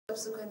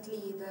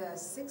Subsequently, the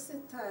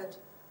 63rd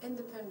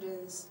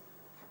independence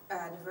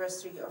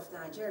anniversary of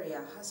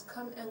Nigeria has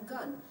come and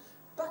gone,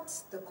 but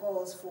the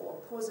calls for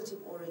a positive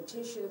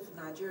orientation of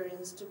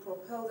Nigerians to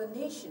propel the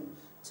nation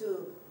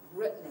to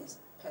greatness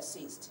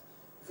persist.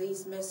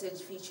 This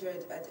message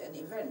featured at an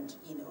event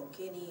in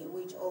Okene,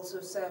 which also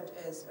served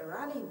as a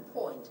rallying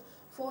point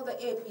for the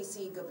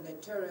APC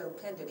gubernatorial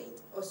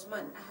candidate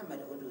Usman Ahmed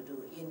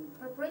Ododo in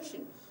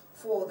preparation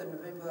for the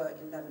November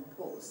 11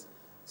 polls.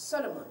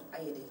 Solomon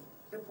Ayede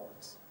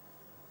reports.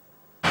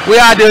 We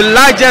are the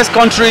largest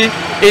country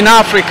in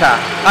Africa,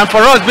 and for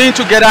us, being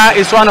together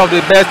is one of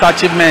the best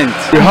achievements.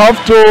 We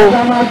have to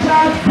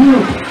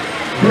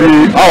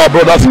be our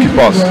brothers'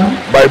 keepers.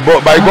 By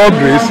God's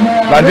grace,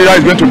 Nigeria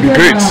is going to be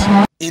great.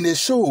 In a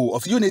show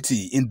of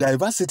unity in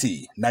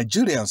diversity,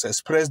 Nigerians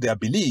expressed their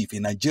belief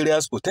in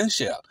Nigeria's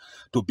potential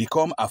to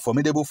become a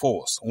formidable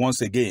force once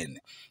again.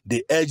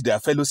 They urged their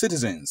fellow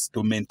citizens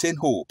to maintain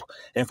hope,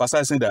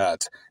 emphasizing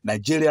that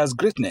Nigeria's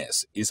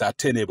greatness is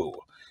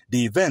attainable.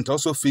 The event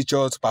also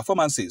featured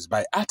performances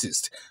by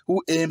artists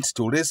who aimed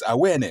to raise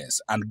awareness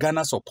and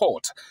garner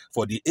support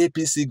for the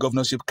APC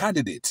governorship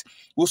candidate,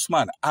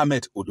 Usman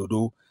Ahmed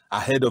Ododo,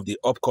 ahead of the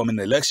upcoming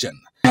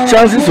election.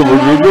 Chances of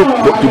Ododo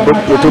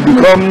to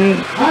become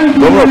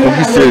governor of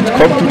Kogi State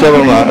come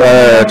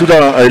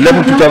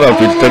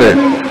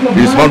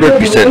 2011-2023 is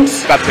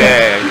 100%. That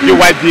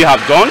UYD have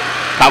done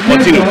can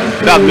continue.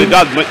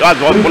 That's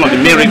one of the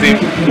main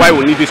reasons why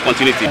we need this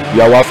continuity.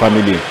 We are one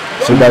family,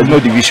 so there is no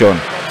division.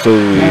 So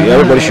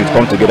everybody should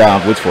come together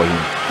and vote for him.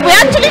 We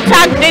actually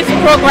tagged this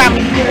program,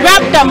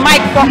 grab the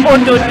mic for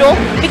Ododo,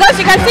 because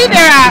you can see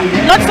there are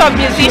lots of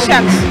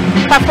musicians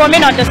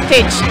performing on the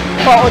stage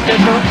for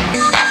Ododo.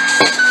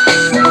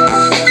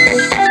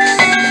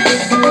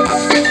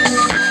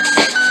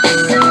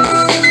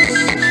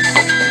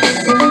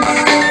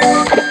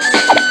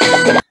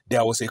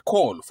 There was a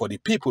call for the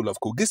people of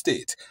Kogi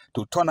State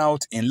to turn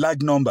out in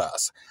large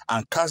numbers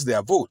and cast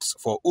their votes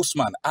for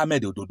Usman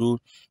Ahmed Ododo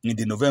in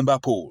the November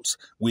polls,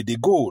 with the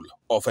goal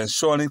of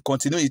ensuring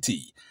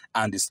continuity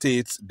and the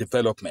state's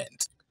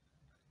development.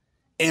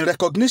 In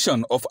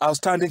recognition of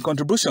outstanding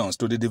contributions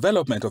to the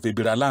development of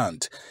Ibira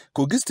land,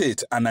 Kogi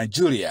State and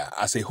Nigeria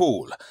as a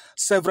whole,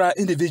 several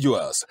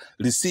individuals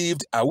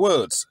received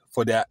awards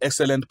for their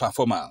excellent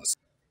performance.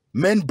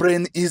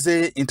 Mainbrain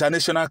Easy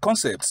International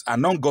Concepts, a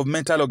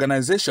non-governmental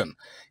organization,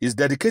 is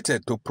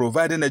dedicated to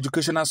providing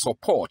educational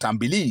support and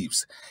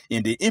believes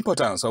in the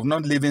importance of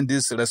not leaving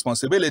this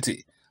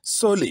responsibility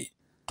solely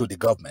to the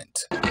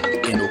government.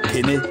 In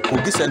Okene,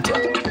 Kogi Central,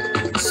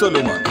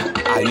 Solomon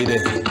Ayede,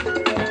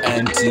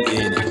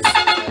 NTA News.